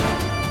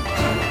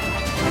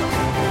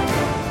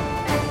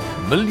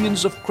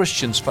millions of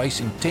Christians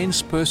face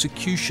intense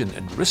persecution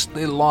and risk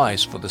their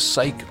lives for the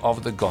sake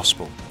of the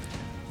gospel.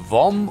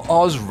 VOM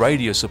Oz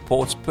Radio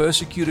supports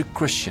persecuted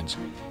Christians,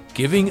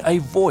 giving a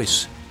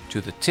voice to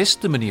the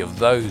testimony of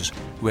those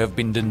who have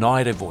been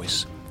denied a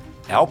voice.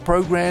 Our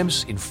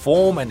programs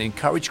inform and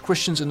encourage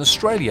Christians in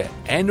Australia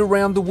and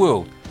around the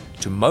world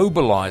to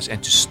mobilize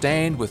and to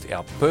stand with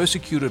our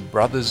persecuted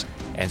brothers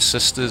and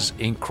sisters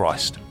in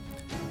Christ.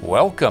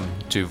 Welcome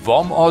to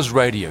VOM Oz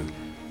Radio,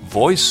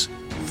 Voice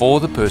for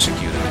the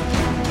Persecuted.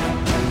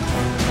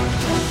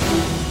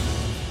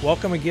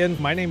 Welcome again.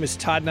 My name is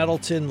Todd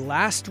Nettleton.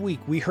 Last week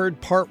we heard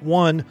part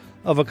one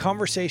of a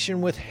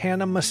conversation with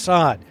Hannah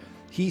Masad.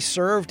 He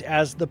served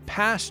as the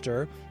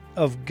pastor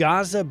of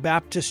GAZA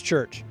Baptist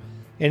Church,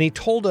 and he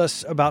told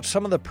us about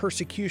some of the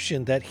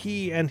persecution that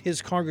he and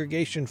his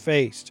congregation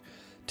faced.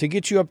 To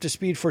get you up to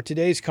speed for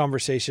today's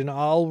conversation,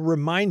 I'll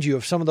remind you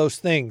of some of those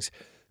things.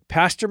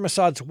 Pastor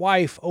Masad's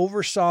wife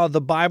oversaw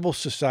the Bible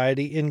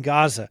Society in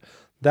Gaza.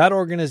 That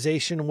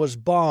organization was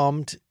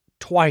bombed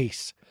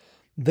twice.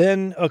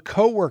 Then a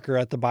co-worker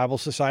at the Bible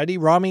Society,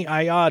 Rami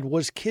Ayad,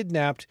 was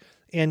kidnapped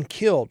and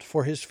killed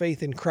for his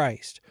faith in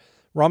Christ.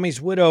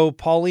 Rami's widow,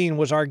 Pauline,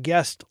 was our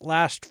guest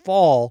last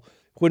fall.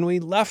 When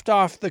we left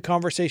off the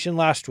conversation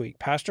last week,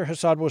 Pastor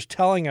Hassad was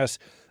telling us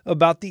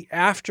about the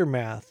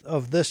aftermath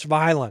of this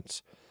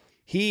violence.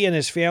 He and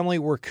his family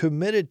were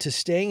committed to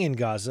staying in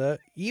Gaza,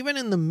 even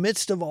in the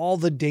midst of all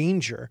the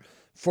danger,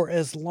 for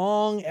as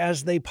long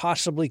as they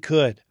possibly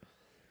could.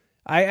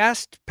 I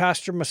asked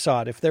Pastor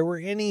Masad if there were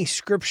any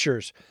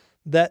scriptures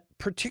that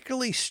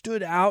particularly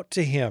stood out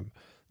to him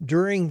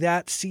during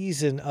that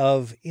season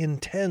of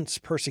intense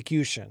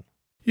persecution.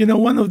 You know,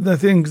 one of the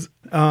things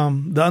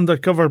the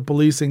undercover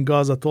police in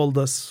Gaza told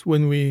us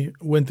when we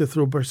went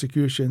through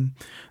persecution,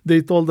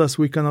 they told us,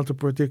 we cannot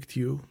protect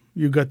you.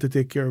 You got to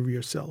take care of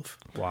yourself.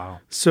 Wow.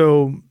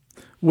 So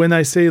when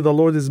I say the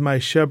Lord is my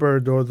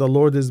shepherd or the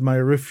Lord is my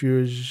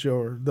refuge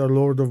or the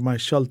Lord of my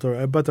shelter,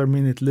 I better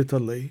mean it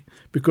literally,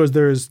 because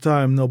there is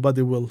time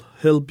nobody will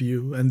help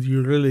you and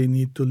you really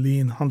need to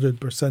lean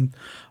 100%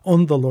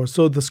 on the Lord.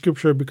 So the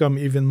scripture become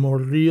even more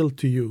real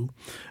to you.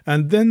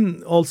 And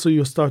then also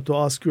you start to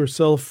ask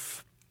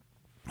yourself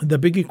the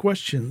biggie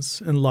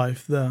questions in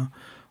life, the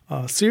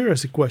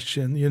serious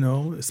question,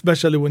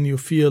 especially when you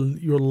feel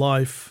your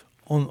life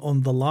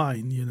on the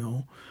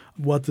line,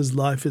 what is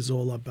life is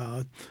all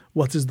about,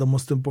 what is the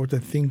most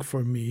important thing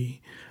for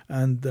me,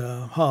 and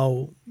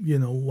how,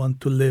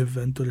 want to live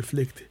and to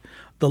reflect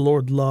the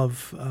Lord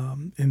love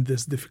in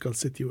this difficult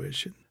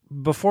situation.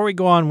 Before we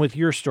go on with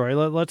your story,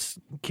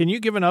 can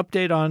you give an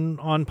update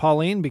on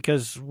Pauline?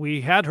 Because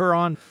we had her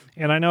on,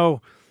 and I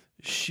know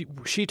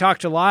she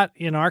talked a lot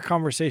in our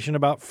conversation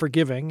about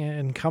forgiving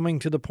and coming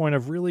to the point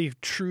of really,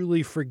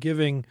 truly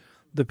forgiving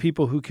the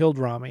people who killed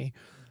Rami.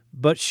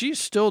 But she's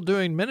still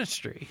doing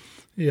ministry.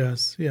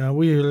 Yes, yeah,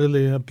 we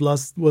really are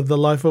blessed with the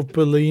life of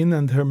Pauline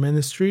and her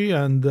ministry.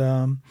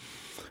 And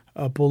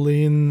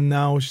Pauline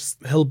now is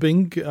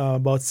helping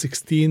about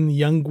 16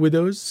 young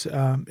widows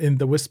in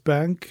the West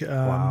Bank.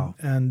 Wow.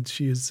 And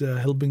she's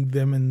helping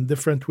them in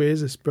different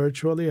ways,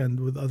 spiritually and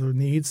with other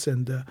needs.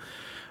 And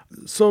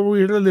so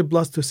we're really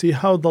blessed to see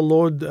how the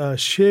Lord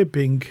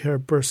shaping her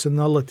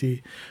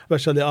personality,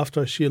 especially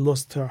after she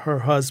lost her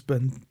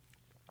husband,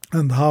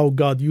 and how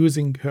God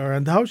using her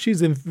and how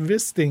she's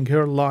investing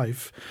her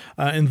life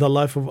in the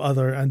life of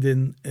other,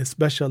 and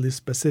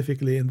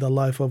specifically in the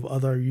life of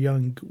other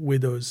young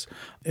widows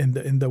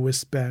in the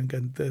West Bank.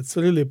 And it's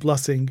really a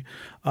blessing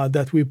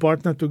that we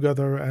partner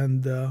together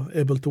and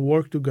able to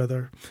work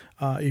together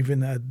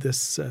even at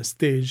this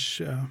stage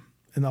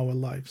in our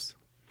lives.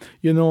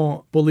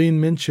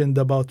 Pauline mentioned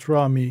about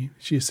Rami.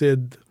 She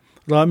said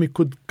Rami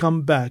could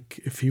come back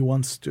if he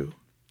wants to,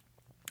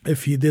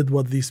 if he did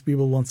what these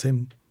people want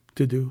him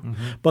to do. Mm-hmm.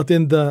 But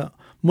in the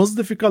most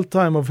difficult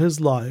time of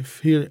his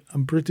life,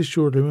 I'm pretty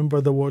sure,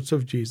 remember the words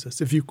of Jesus.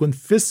 If you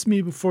confess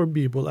me before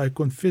people, I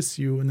confess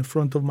you in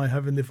front of my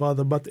Heavenly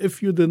Father. But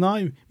if you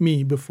deny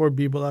me before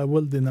people, I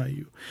will deny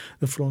you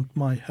in front of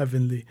my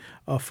Heavenly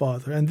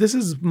Father. And this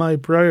is my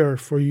prayer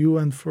for you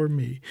and for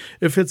me.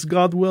 If it's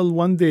God will,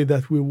 one day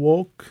that we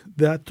walk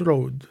that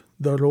road,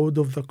 the road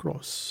of the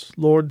cross.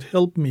 Lord,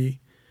 help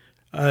me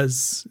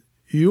as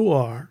you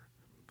are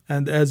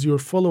and as your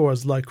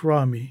followers like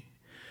Rami.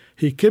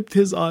 He kept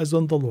his eyes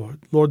on the Lord.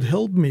 Lord,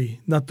 help me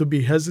not to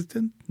be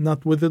hesitant,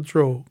 not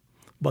withdraw,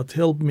 but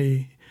help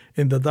me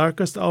in the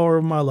darkest hour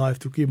of my life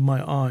to keep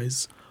my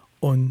eyes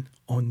on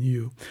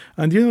you.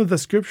 And the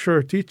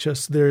scripture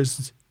teaches there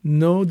is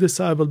no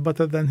disciple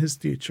better than his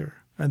teacher,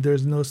 and there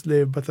is no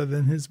slave better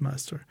than his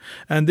master.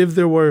 And if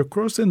there were a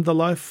cross in the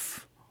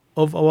life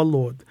of our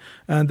Lord,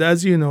 and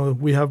as you know,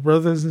 we have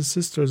brothers and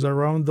sisters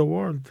around the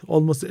world,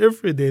 almost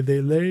every day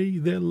they lay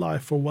their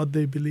life for what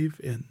they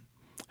believe in.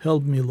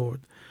 Help me,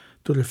 Lord,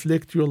 to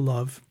reflect your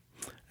love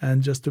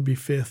and just to be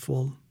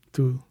faithful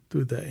to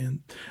the end.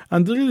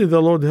 And really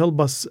the Lord helped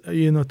us,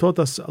 taught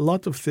us a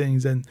lot of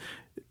things. And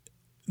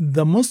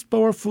the most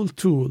powerful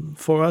tool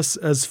for us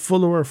as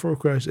followers for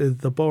Christ is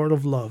the power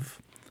of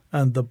love.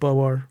 and the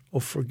power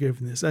of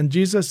forgiveness. And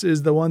Jesus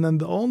is the one and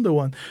the only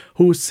one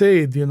who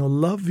said,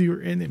 love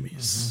your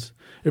enemies.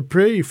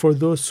 Pray for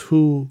those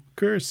who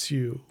curse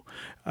you.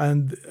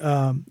 And,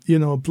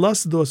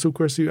 bless those who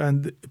curse you,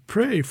 and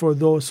pray for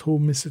those who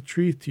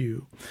mistreat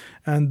you.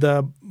 And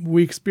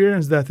we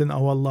experience that in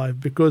our life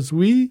because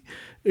we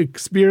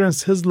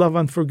experience His love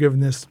and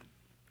forgiveness.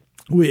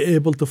 We're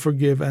able to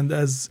forgive. And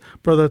as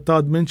Brother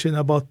Todd mentioned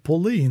about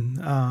Pauline,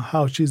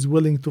 how she's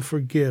willing to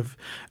forgive.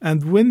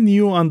 And when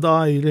you and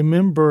I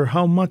remember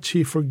how much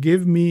He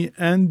forgave me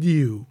and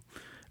you,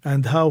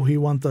 and how He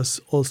wants us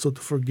also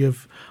to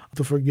forgive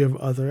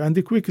others.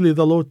 And quickly,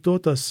 the Lord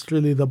taught us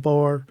really the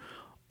power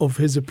of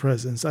His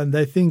presence. And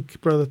I think,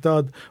 Brother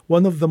Todd,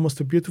 one of the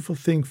most beautiful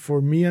things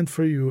for me and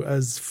for you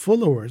as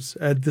followers,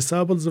 as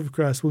disciples of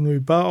Christ, when we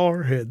bow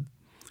our head,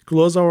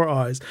 close our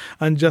eyes,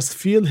 and just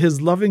feel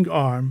His loving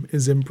arm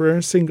is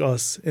embracing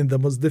us in the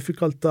most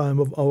difficult time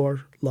of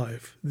our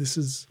life. This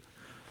is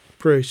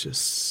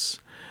precious.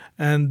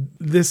 And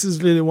this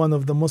is really one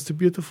of the most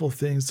beautiful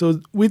things. So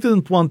we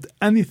didn't want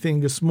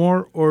anything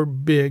small or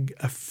big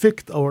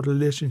affect our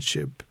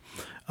relationship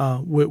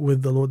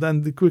with the Lord.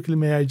 And quickly,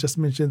 may I just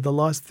mention the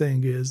last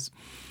thing is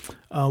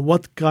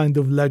what kind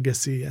of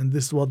legacy, and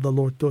this is what the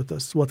Lord taught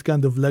us, what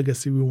kind of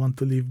legacy we want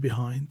to leave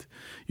behind.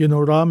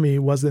 Rami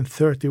wasn't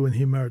 30 when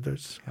he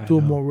murders.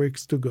 2 more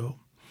weeks to go.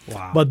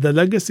 Wow. But the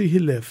legacy he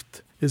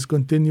left is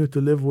continue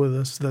to live with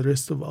us the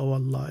rest of our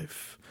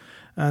life.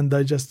 And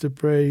I just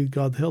pray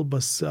God help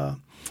us to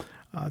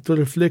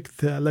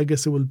reflect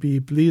legacy will be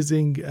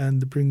pleasing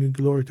and bringing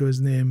glory to His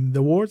name.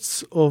 The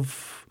words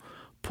of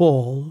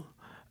Paul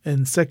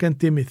in 2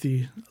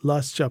 Timothy,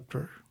 last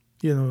chapter,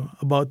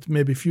 about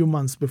maybe a few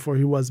months before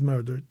he was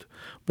murdered,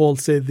 Paul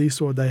said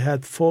this word, I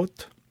had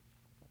fought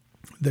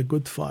the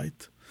good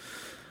fight.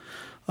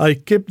 I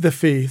kept the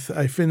faith.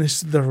 I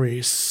finished the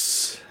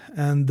race.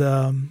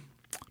 And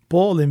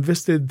Paul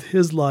invested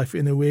his life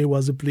in a way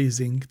was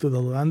pleasing to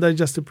the Lord. And I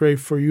just pray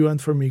for you and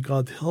for me,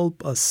 God,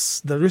 help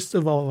us the rest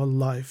of our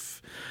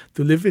life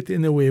to live it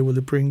in a way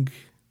will bring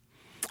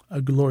a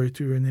glory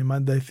to your name.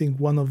 And I think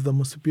one of the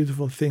most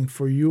beautiful things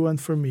for you and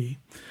for me,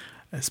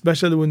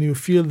 especially when you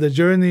feel the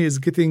journey is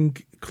getting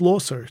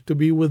closer to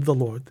be with the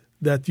Lord,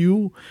 that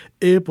you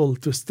able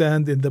to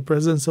stand in the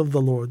presence of the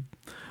Lord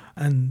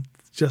and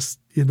just,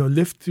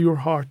 lift your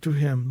heart to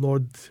Him.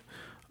 Lord,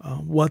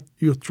 what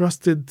you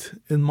trusted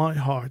in my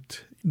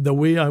heart, the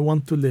way I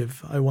want to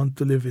live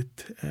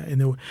it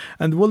in a way.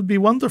 And it will be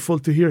wonderful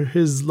to hear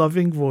His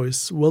loving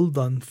voice, well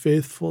done,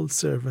 faithful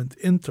servant,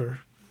 enter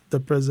the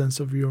presence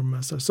of your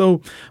Master.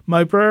 So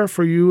my prayer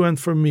for you and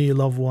for me,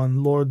 loved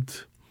one, Lord,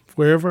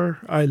 wherever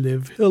I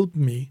live, help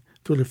me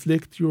to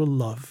reflect your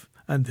love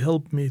and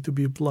help me to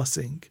be a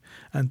blessing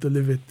and to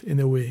live it in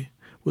a way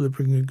will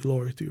bring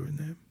glory to your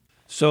name.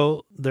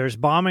 So there's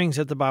bombings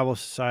at the Bible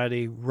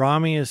Society.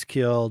 Rami is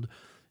killed.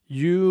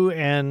 You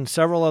and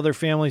several other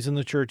families in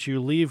the church,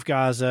 you leave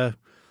Gaza.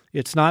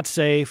 It's not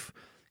safe.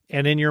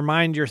 And in your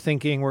mind, you're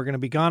thinking, we're going to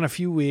be gone a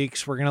few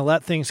weeks. We're going to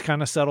let things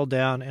kind of settle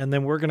down. And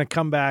then we're going to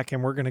come back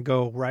and we're going to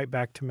go right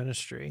back to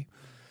ministry.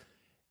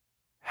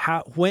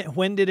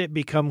 When did it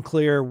become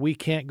clear we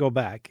can't go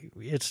back?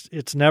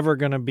 It's never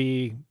going to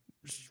be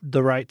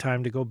the right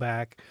time to go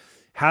back.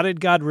 How did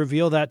God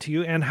reveal that to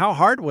you? And how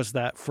hard was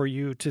that for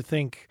you to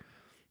think,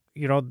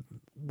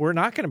 we're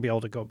not going to be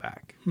able to go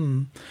back?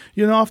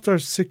 After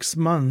 6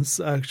 months,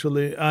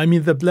 actually,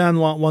 the plan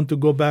want to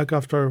go back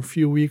after a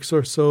few weeks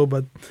or so,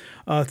 but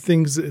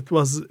it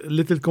was a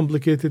little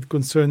complicated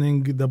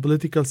concerning the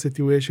political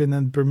situation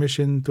and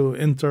permission to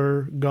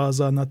enter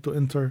Gaza, not to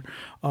enter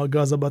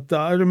Gaza. But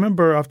I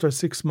remember after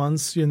 6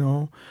 months,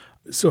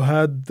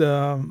 Suhad,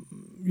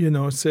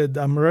 said,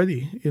 I'm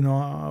ready,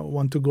 I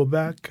want to go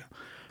back.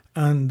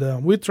 And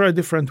we tried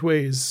different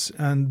ways,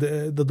 and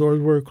the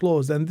doors were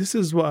closed. And this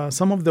is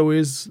some of the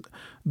ways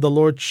the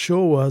Lord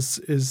show us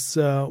is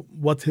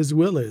what His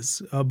will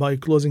is by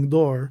closing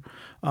door.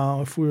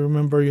 If we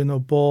remember,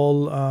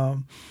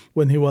 Paul,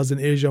 when he was in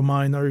Asia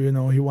Minor,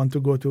 he wanted to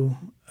go to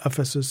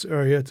Ephesus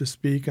area to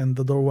speak, and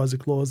the door was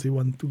closed. He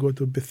wanted to go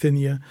to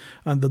Bithynia,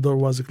 and the door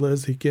was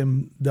closed. He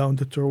came down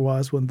to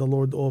Troas when the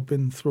Lord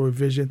opened through a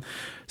vision.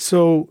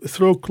 So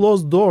through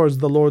closed doors,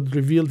 the Lord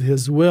revealed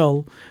His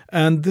will,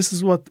 and this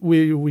is what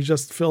we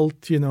just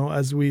felt,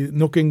 as we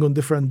knocking on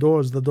different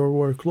doors, the door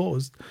were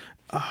closed.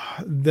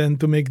 Then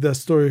to make the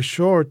story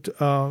short,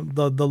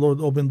 the Lord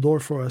opened door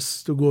for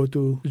us to go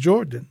to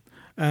Jordan.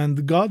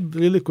 And God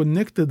really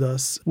connected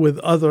us with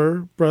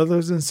other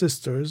brothers and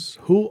sisters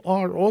who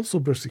are also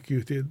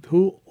persecuted,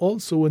 who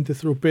also went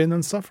through pain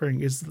and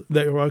suffering. It's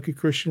the Iraqi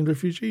Christian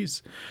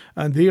refugees.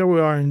 And here we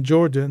are in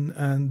Jordan,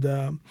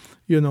 and,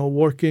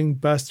 working,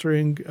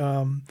 pastoring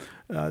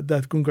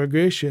that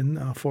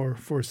congregation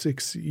for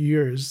 6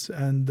 years.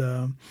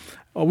 And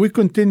we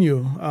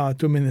continue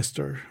to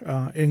minister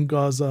in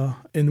Gaza,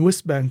 in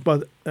West Bank,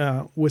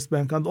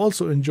 and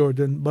also in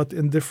Jordan, but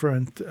in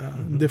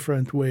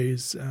different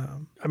ways.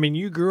 I mean,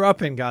 you grew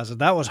up in Gaza.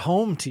 That was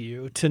home to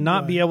you. To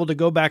not be able to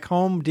go back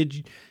home,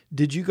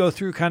 did you go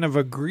through kind of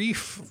a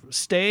grief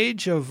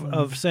stage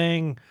of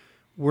saying,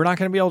 we're not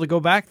going to be able to go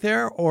back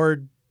there?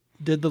 Or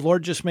did the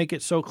Lord just make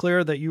it so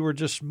clear that you were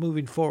just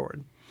moving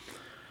forward?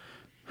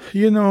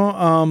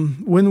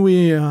 When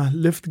we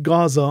left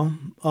Gaza,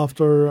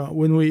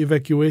 when we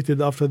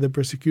evacuated after the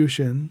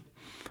persecution,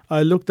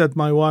 I looked at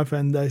my wife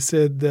and I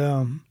said,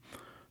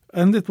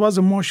 and it was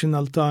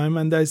emotional time,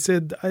 and I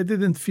said, I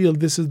didn't feel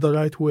this is the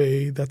right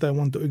way that I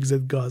want to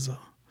exit Gaza.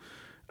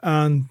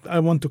 And I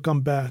want to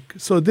come back.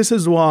 So this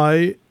is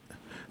why,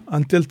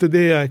 until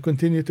today, I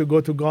continue to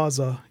go to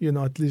Gaza,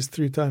 at least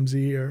 3 times a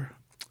year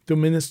to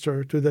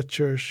minister to the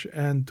church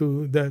and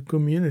to the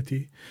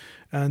community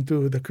and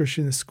to the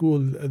Christian school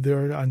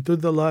there and to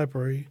the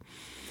library,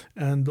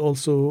 and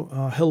also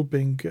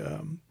helping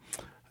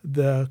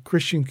the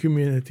Christian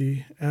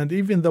community and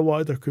even the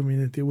wider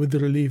community with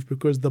relief,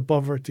 because the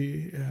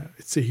poverty,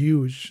 it's a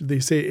huge. They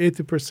say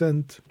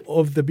 80%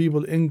 of the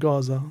people in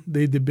Gaza,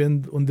 they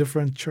depend on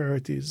different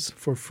charities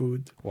for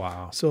food.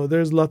 Wow. So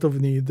there's a lot of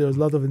need. There's a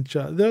lot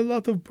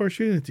of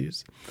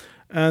opportunities.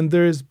 And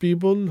there's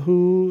people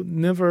who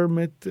never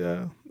met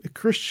a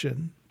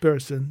Christian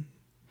person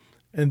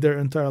in their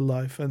entire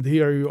life. And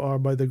here you are,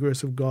 by the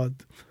grace of God,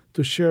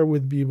 to share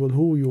with people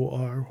who you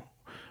are,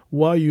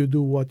 why you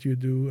do what you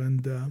do,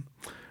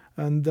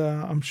 and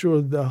I'm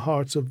sure the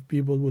hearts of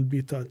people will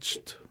be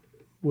touched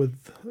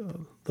with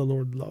the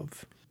Lord's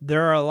love.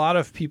 There are a lot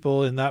of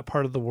people in that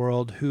part of the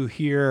world who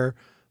hear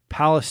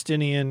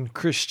Palestinian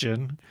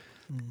Christian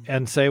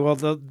and say,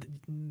 well,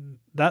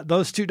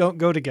 those two don't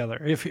go together.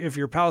 If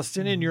you're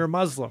Palestinian, you're a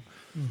Muslim.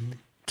 Mm-hmm.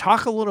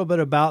 Talk a little bit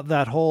about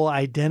that whole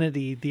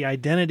identity, the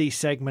identity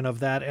segment of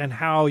that, and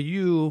how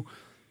you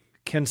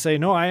can say,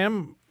 no, I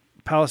am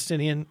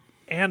Palestinian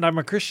and I'm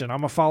a Christian.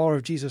 I'm a follower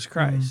of Jesus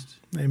Christ.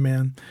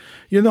 Amen.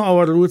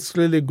 Our roots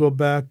really go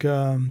back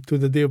to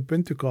the day of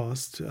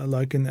Pentecost.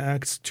 Like in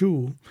Acts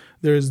 2,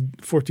 there's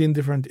 14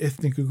 different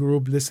ethnic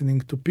groups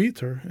listening to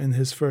Peter in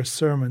his first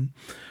sermon.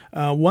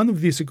 One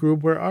of these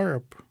groups were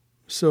Arab.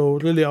 So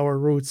really our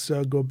roots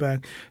go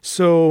back.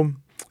 So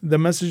the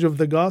message of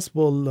the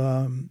gospel,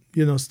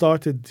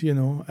 started,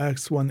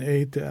 Acts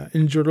 1:8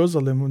 in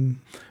Jerusalem when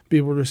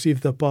people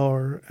received the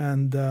power,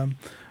 and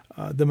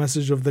the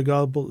message of the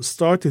gospel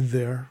started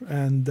there.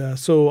 And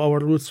so our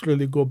roots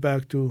really go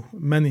back to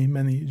many,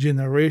 many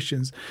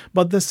generations.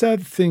 But the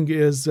sad thing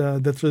is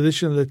the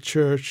traditional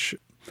church,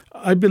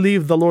 I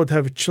believe the Lord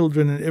have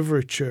children in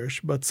every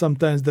church, but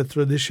sometimes the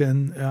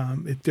tradition,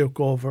 it took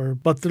over.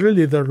 But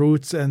really the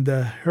roots and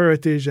the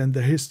heritage and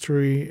the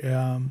history,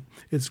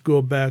 it's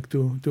go back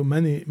to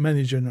many,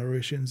 many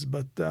generations.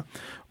 But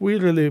we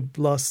really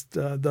blessed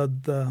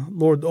that the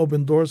Lord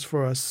opened doors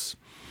for us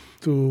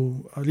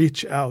to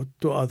reach out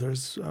to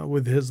others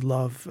with His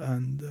love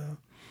and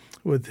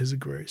with His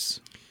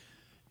grace.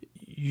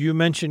 You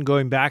mentioned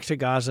going back to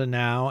Gaza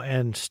now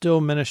and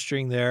still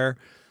ministering there.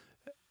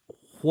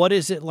 What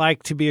is it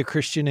like to be a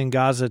Christian in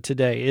Gaza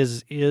today?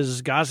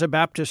 Is Gaza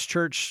Baptist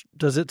Church,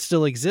 does it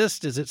still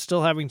exist? Is it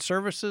still having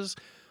services?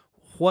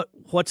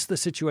 What's the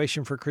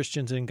situation for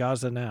Christians in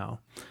Gaza now?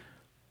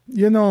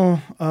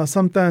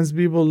 Sometimes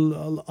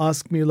people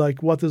ask me,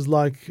 what is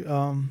like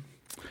to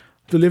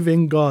live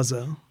in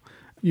Gaza?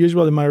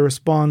 Usually my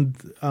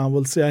response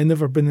will say, I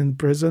never been in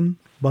prison,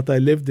 but I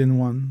lived in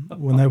one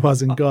when I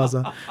was in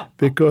Gaza,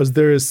 because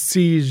there is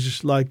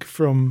siege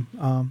from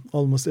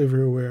almost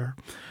everywhere.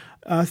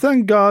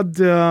 Thank God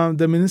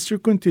the ministry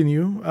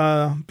continue.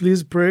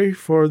 Please pray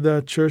for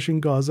the church in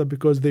Gaza,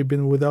 because they've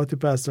been without a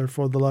pastor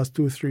for the last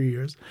 2-3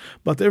 years.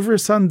 But every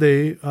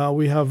Sunday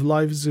we have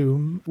live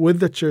Zoom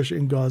with the church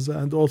in Gaza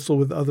and also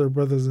with other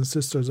brothers and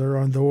sisters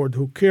around the world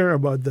who care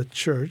about the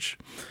church.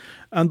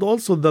 And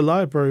also the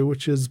library,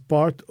 which is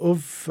part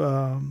of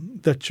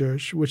the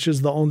church, which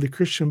is the only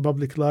Christian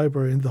public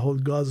library in the whole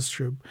Gaza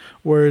Strip,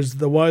 whereas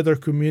the wider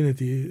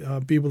community,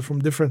 people from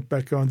different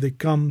backgrounds, they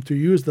come to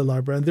use the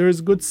library. And there is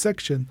a good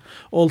section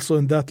also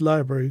in that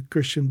library,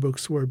 Christian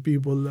books, where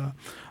people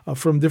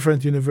from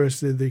different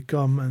universities, they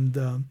come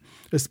and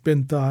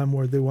spend time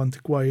where they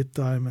want quiet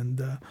time.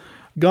 And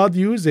God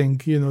using,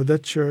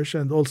 that church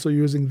and also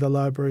using the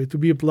library to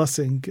be a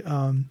blessing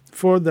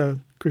for the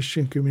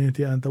Christian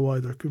community and the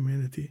wider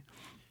community.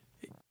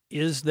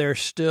 Is there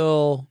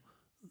still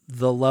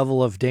the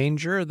level of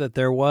danger that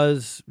there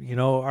was?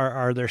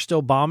 Are there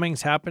still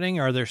bombings happening?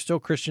 Are there still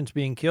Christians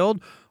being killed?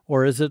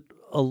 Or is it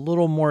a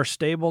little more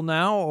stable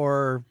now?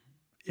 Or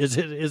is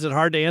it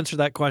hard to answer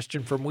that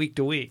question from week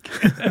to week?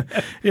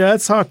 Yeah,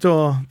 it's hard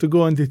to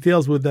go in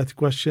details with that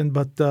question,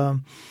 but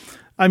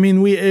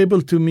we're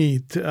able to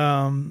meet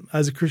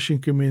as a Christian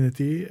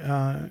community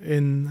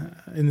in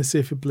a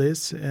safe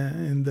place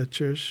in the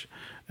church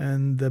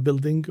and the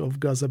building of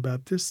Gaza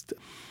Baptist.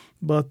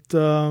 But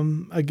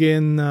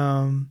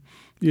again,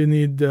 you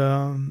need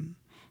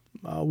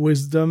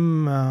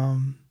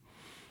wisdom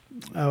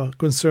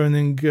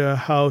concerning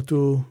how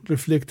to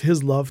reflect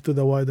His love to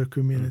the wider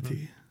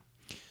community.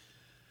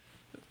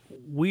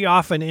 We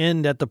often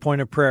end at the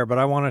point of prayer, but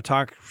I want to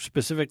talk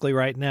specifically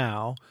right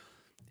now.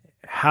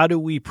 How do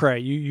we pray?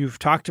 You've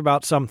talked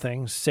about some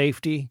things: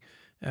 safety,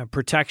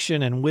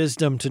 protection, and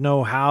wisdom to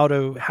know how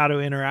to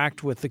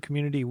interact with the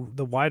community,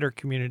 the wider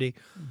community.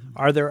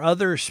 Are there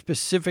other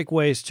specific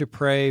ways to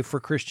pray for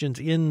Christians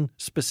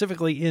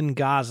specifically in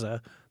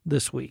Gaza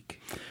this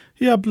week?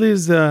 Yeah,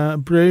 please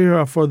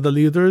pray for the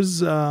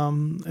leaders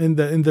in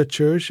the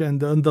church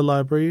and in the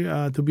library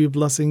to be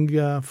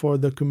blessing for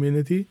the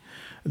community,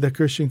 the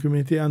Christian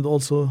community, and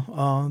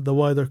also the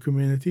wider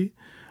community.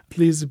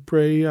 Please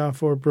pray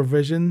for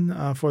provision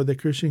for the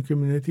Christian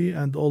community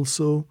and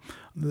also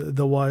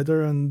the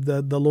wider, and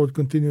that the Lord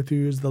continue to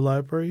use the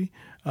library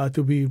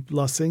to be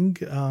blessing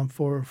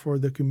for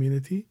the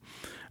community.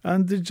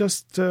 And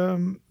just,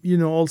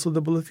 also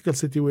the political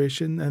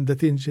situation and the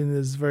tension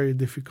is very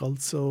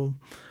difficult. So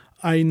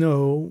I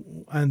know,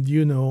 and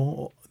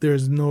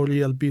there's no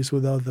real peace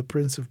without the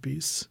Prince of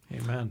Peace.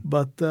 Amen.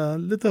 But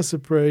let us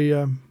pray.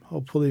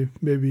 Hopefully,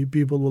 maybe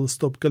people will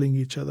stop killing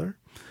each other.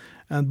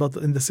 But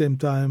in the same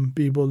time,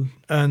 people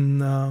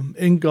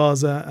in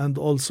Gaza and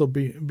also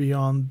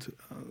beyond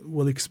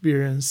will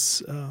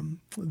experience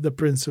the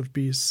Prince of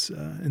Peace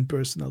in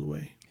personal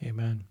way.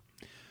 Amen.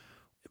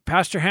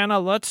 Pastor Hannah,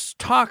 let's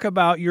talk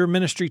about your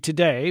ministry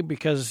today,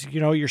 because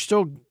you're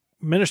still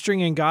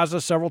ministering in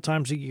Gaza several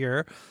times a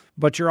year,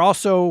 but you're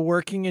also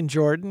working in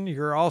Jordan.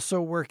 You're also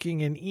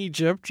working in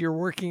Egypt. You're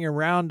working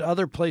around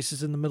other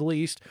places in the Middle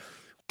East.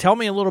 Tell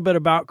me a little bit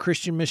about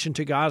Christian Mission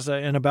to Gaza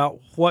and about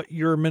what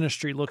your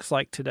ministry looks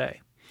like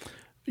today.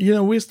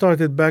 We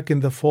started back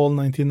in the fall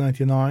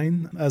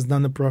 1999 as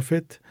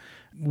non-profit.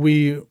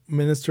 We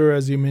minister,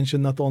 as you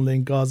mentioned, not only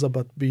in Gaza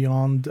but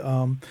beyond.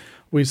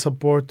 We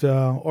support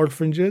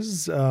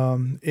orphanages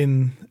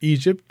in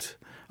Egypt,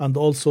 and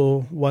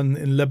also one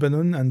in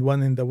Lebanon and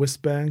one in the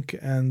West Bank.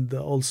 And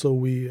also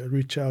we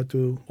reach out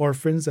to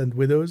orphans and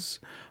widows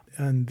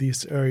in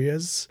these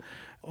areas.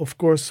 Of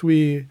course,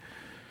 we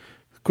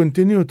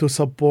continue to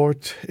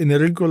support in a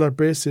regular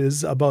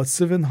basis about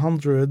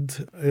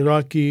 700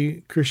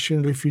 Iraqi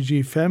Christian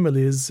refugee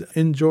families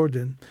in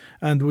Jordan.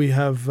 And we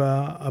have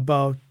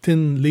about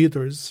 10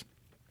 leaders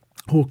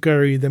who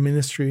carry the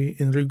ministry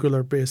in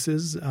regular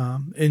basis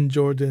in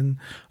Jordan,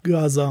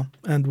 Gaza,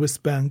 and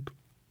West Bank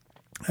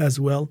as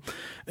well.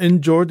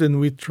 In Jordan,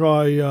 we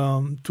try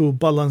to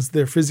balance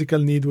their physical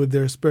need with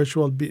their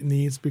spiritual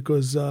needs,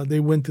 because they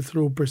went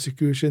through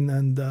persecution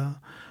and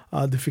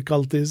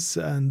difficulties,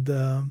 and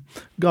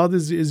God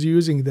is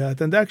using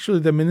that. And actually,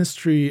 the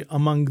ministry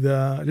among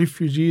the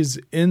refugees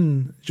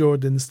in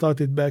Jordan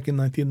started back in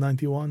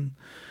 1991,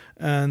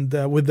 and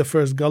with the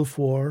first Gulf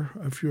War,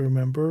 if you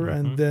remember. Mm-hmm.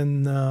 And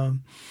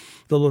then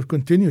the Lord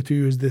continued to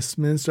use this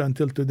ministry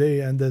until today.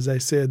 And as I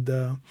said,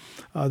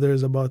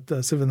 there's about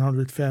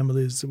 700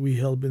 families we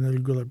help in a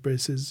regular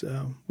basis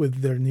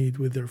with their need,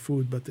 with their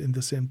food. But in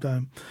the same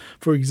time,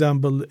 for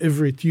example,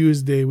 every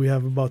Tuesday we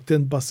have about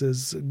 10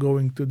 buses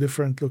going to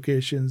different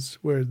locations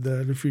where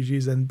the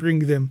refugees, and bring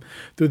them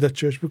to the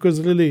church.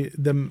 Because really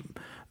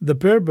the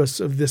purpose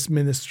of this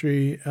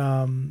ministry,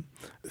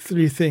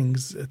 three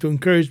things: to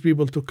encourage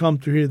people to come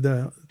to hear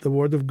the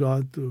Word of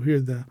God, to hear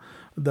the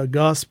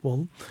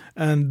gospel,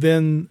 and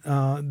then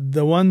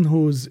the one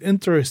who's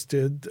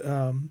interested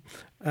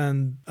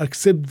and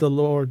accept the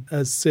Lord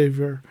as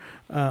Savior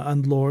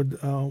and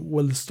Lord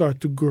will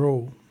start to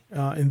grow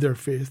in their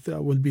faith,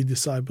 will be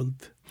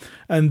discipled.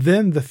 And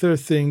then the third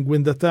thing,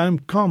 when the time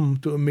come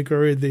to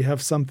immigrate, they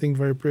have something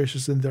very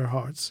precious in their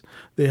hearts.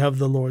 They have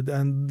the Lord.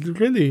 And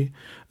really,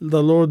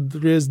 the Lord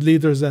raised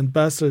leaders and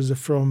pastors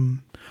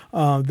from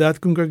that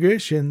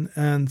congregation.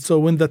 And so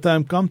when the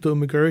time come to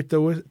immigrate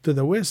to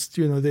the West,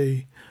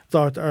 they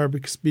start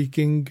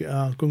Arabic-speaking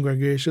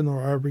congregation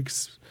or Arabic,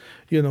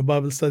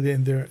 Bible study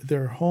in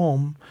their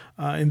home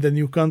in the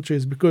new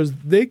countries, because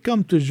they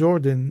come to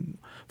Jordan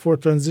for a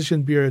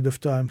transition period of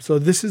time. So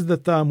this is the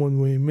time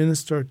when we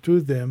minister to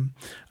them,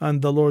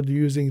 and the Lord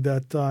using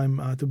that time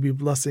to be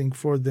blessing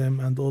for them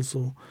and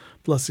also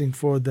blessing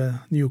for the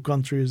new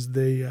countries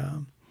they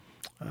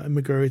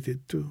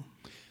immigrated to.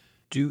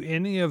 Do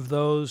any of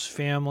those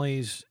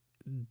families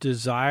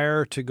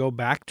desire to go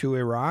back to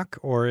Iraq,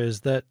 or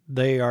is that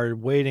they are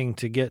waiting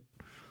to get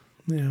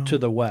to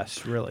the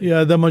West, really?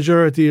 Yeah, the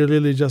majority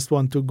really just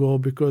want to go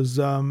because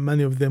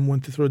many of them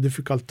went through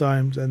difficult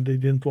times and they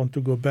didn't want to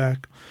go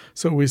back.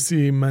 So we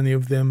see many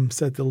of them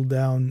settle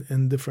down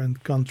in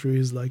different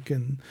countries like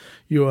in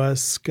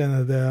U.S.,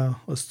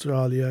 Canada,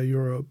 Australia,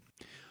 Europe.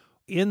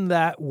 In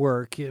that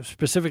work,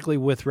 specifically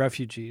with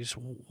refugees,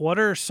 what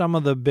are some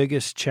of the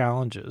biggest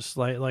challenges?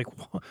 Like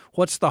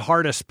what's the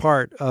hardest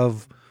part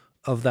of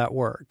that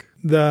work?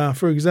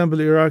 For example,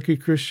 Iraqi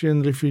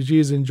Christian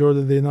refugees in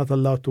Jordan, they're not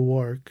allowed to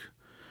work.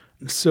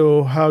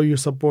 So how you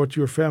support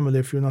your family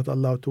if you're not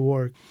allowed to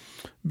work?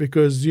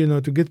 Because,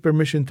 to get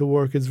permission to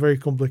work is very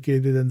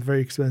complicated and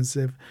very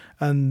expensive,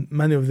 and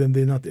many of them,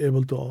 they're not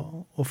able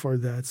to offer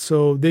that.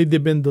 So they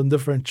depend on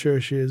different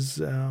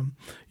churches,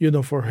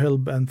 for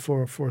help and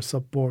for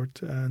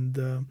support.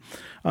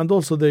 And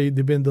also they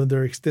depend on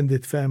their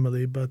extended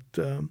family. But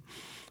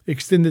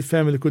extended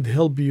family could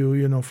help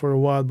you, for a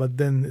while, but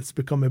then it's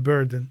become a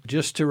burden.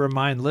 Just to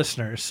remind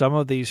listeners, some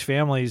of these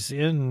families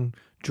in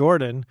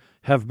Jordan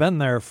have been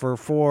there for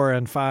 4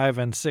 and 5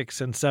 and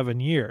 6 and 7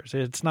 years.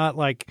 It's not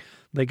like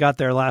they got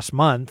there last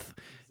month.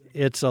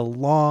 It's a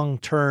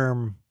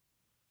long-term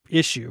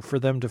issue for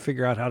them to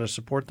figure out how to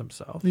support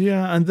themselves.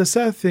 Yeah, and the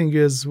sad thing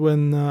is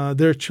when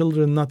their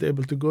children not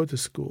able to go to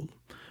school,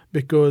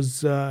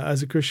 because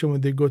as a Christian,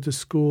 when they go to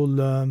school,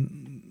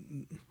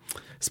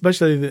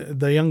 especially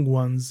the young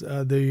ones,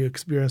 they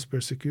experience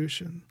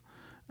persecution.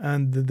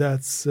 And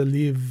that's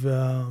leave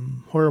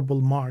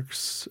horrible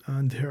marks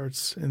and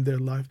hurts in their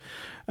life.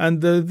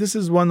 And this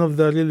is one of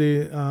the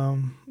really,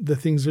 the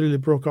things really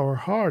broke our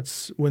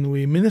hearts when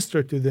we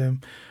minister to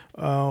them,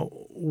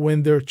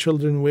 when their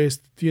children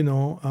waste,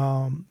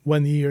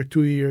 1 year,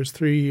 2 years,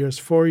 3 years,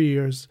 4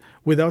 years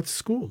without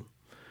school.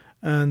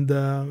 And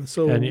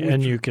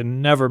and you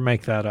can never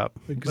make that up.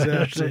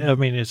 Exactly. I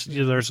mean,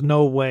 there's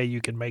no way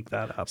you can make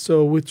that up.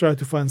 So we try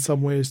to find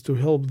some ways to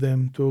help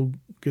them to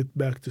get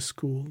back to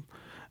school.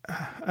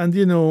 And,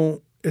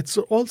 it's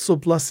also a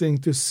blessing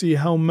to see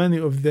how many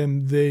of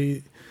them,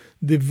 they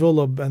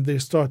develop and they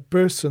start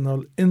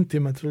personal,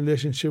 intimate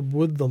relationship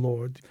with the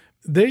Lord.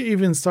 They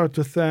even start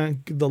to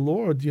thank the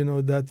Lord,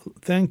 that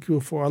thank you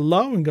for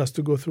allowing us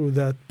to go through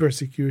that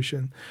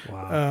persecution.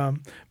 Wow.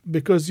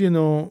 Because,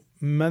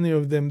 many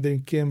of them, they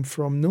came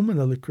from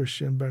nominally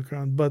Christian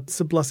background, but it's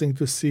a blessing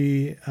to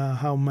see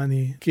how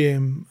many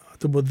came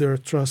to put their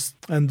trust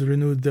and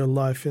renewed their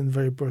life in a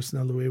very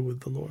personal way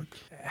with the Lord.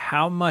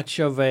 How much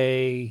of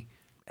a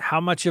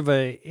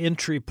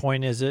entry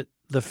point is it,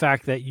 the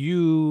fact that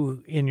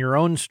you in your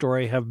own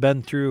story have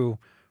been through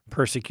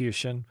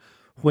persecution?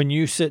 When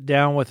you sit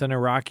down with an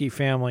Iraqi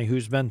family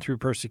who's been through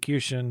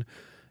persecution,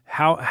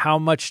 how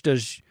much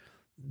does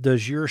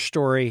your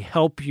story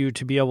help you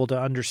to be able to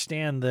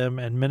understand them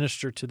and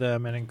minister to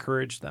them and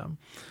encourage them?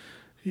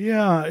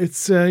 Yeah,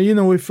 it's,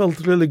 we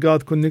felt really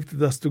God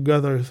connected us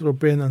together through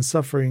pain and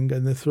suffering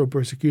and through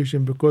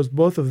persecution, because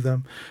both of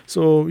them.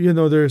 So,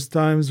 there's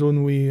times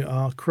when we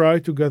cry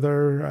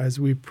together, as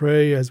we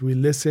pray, as we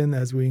listen,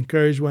 as we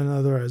encourage one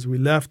another, as we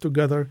laugh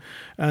together.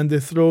 And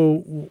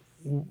through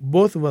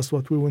both of us,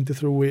 what we went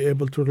through, we're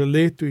able to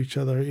relate to each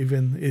other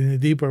even in a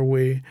deeper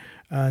way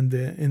and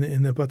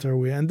in a better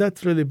way. And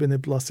that's really been a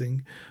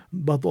blessing.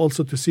 But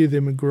also to see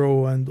them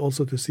grow and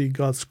also to see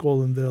God's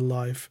call in their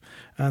life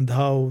and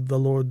how the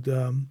Lord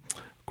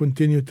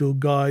continue to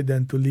guide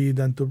and to lead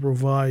and to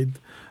provide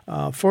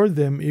for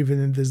them even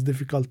in this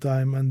difficult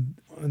time, and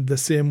the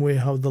same way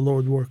how the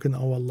Lord work in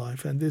our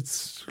life. And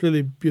it's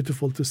really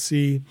beautiful to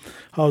see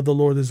how the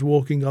Lord is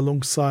walking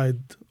alongside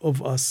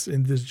of us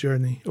in this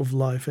journey of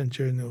life and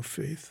journey of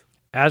faith.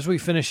 As we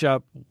finish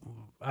up,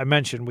 I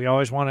mentioned we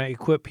always want to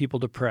equip people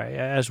to pray.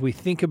 As we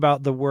think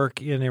about the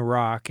work in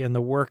Iraq and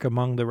the work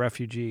among the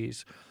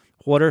refugees,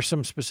 what are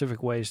some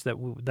specific ways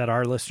that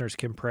our listeners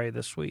can pray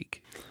this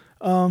week?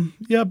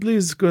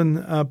 Please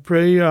can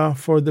pray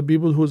for the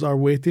people who are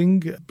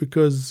waiting,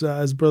 because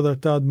as Brother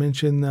Todd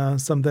mentioned,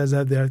 sometimes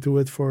they have to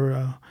wait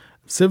for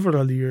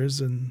several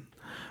years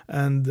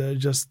and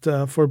just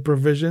for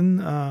provision,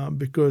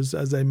 because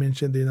as I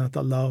mentioned, they're not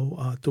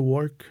allowed to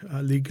work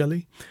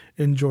legally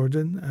in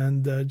Jordan.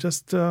 And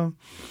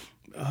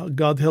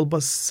God help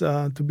us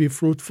to be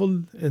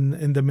fruitful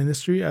in the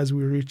ministry as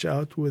we reach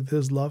out with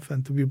His love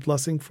and to be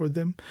blessing for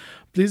them.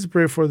 Please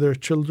pray for their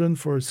children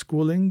for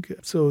schooling.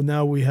 So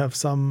now we have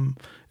some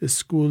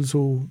schools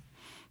who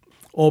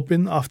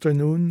open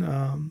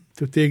afternoon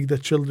to take the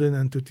children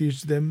and to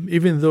teach them,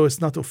 even though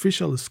it's not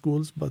official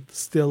schools, but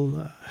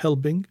still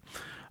helping.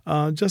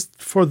 Just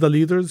for the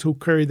leaders who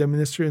carry the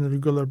ministry on a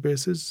regular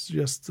basis,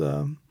 just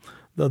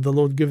that the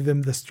Lord give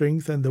them the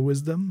strength and the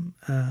wisdom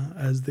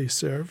as they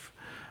serve.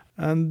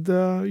 And,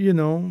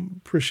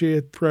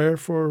 appreciate prayer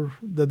for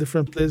the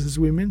different places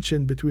we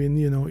mentioned between,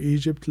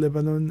 Egypt,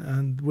 Lebanon,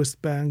 and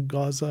West Bank,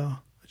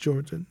 Gaza,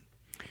 Jordan.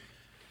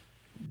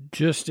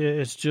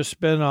 It's just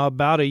been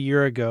about a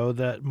year ago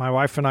that my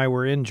wife and I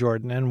were in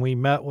Jordan, and we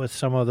met with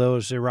some of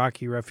those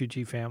Iraqi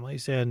refugee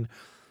families, and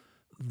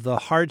the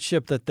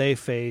hardship that they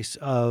face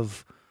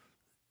of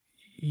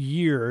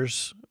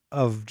years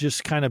of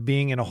just kind of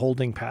being in a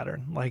holding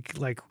pattern.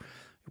 Like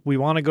we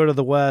want to go to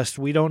the West.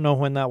 We don't know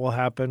when that will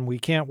happen. We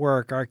can't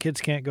work. Our kids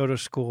can't go to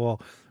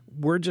school.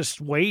 We're just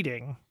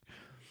waiting.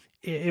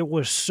 It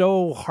was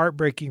so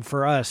heartbreaking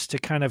for us to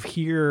kind of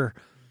hear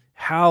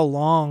how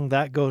long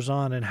that goes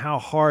on and how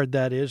hard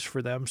that is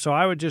for them. So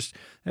I would just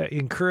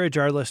encourage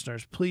our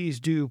listeners, please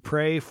do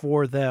pray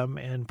for them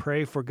and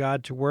pray for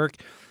God to work.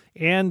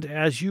 And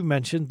as you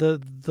mentioned,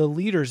 the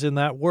leaders in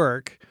that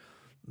work,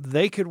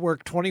 they could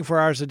work 24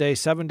 hours a day,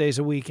 7 days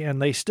a week,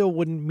 and they still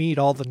wouldn't meet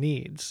all the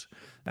needs.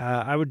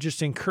 I would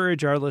just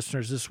encourage our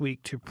listeners this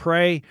week to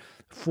pray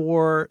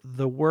for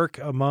the work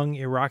among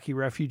Iraqi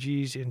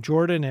refugees in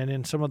Jordan and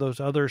in some of those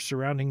other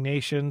surrounding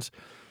nations.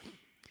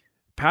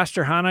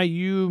 Pastor Hannah,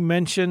 you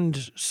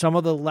mentioned some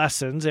of the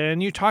lessons,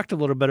 and you talked a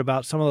little bit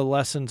about some of the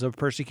lessons of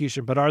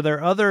persecution, but are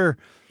there other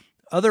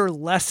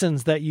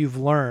lessons that you've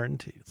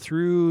learned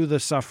through the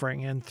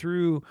suffering and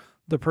through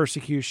the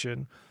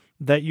persecution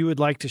that you would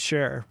like to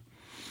share?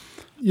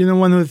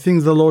 One of the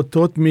things the Lord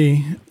taught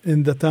me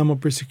in the time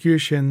of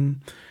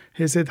persecution,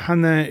 He said,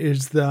 Hannah,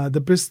 is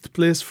the best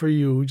place for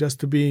you just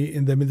to be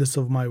in the midst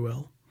of my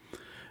will.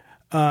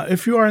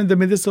 If you are in the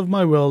midst of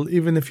my will,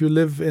 even if you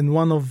live in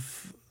one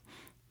of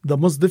the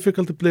most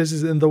difficult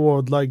places in the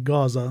world, like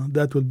Gaza,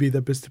 that will be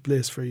the best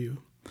place for you.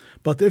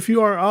 But if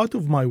you are out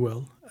of my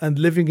will and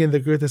living in the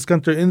greatest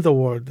country in the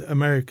world,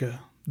 America,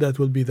 that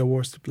will be the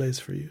worst place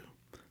for you.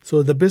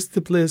 So the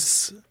best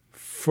place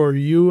for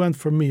you and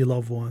for me,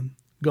 loved one,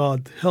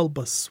 God, help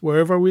us,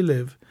 wherever we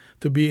live,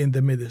 to be in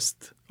the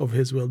midst of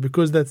His will,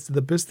 because that's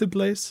the best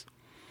place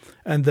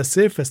and the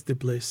safest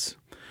place.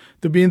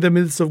 To be in the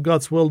midst of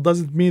God's will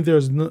doesn't mean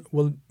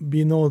will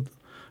be no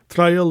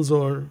trials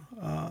or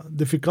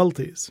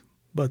difficulties,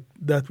 but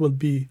that will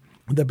be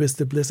the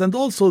best place. And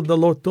also the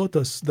Lord taught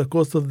us the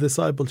cost of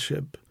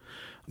discipleship.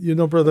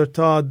 Brother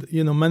Todd,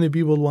 many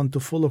people want to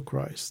follow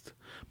Christ.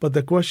 But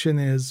the question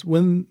is,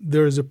 when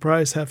there is a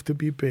price have to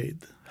be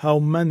paid, how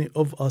many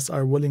of us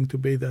are willing to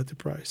pay that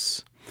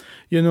price?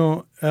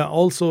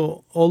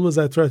 Also, always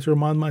I try to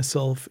remind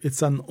myself,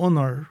 it's an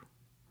honor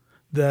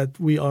that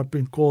we are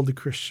being called a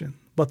Christian.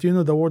 But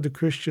the word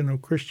Christian or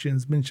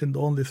Christians mentioned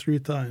only 3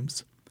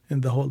 times in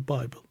the whole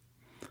Bible.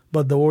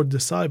 But the word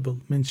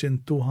disciple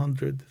mentioned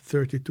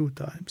 232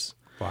 times.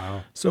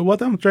 Wow. So what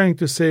I'm trying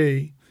to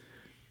say,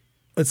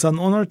 it's an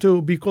honor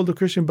to be called a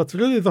Christian, but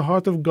really the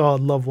heart of God,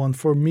 loved one,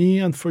 for me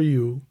and for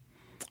you,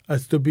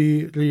 is to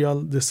be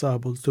real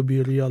disciples, to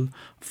be real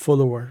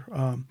follower.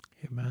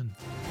 Amen.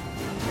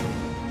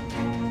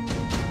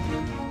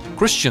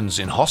 Christians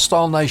in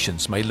hostile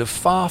nations may live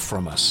far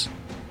from us.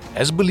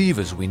 As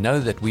believers, we know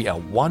that we are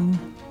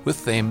one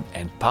with them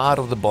and part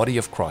of the body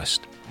of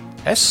Christ.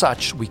 As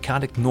such, we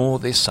can't ignore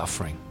their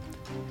suffering.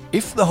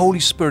 If the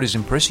Holy Spirit is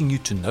impressing you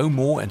to know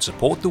more and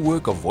support the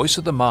work of Voice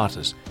of the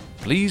Martyrs,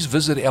 please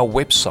visit our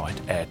website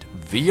at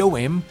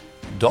vom.com.au.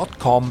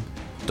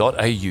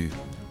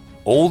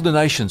 All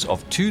donations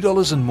of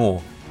 $2 and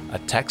more are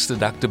tax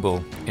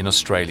deductible in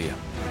Australia.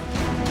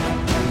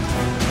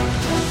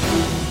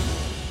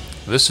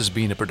 This has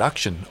been a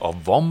production of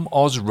VOM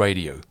Oz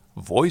Radio,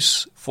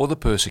 Voice for the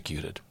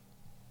Persecuted.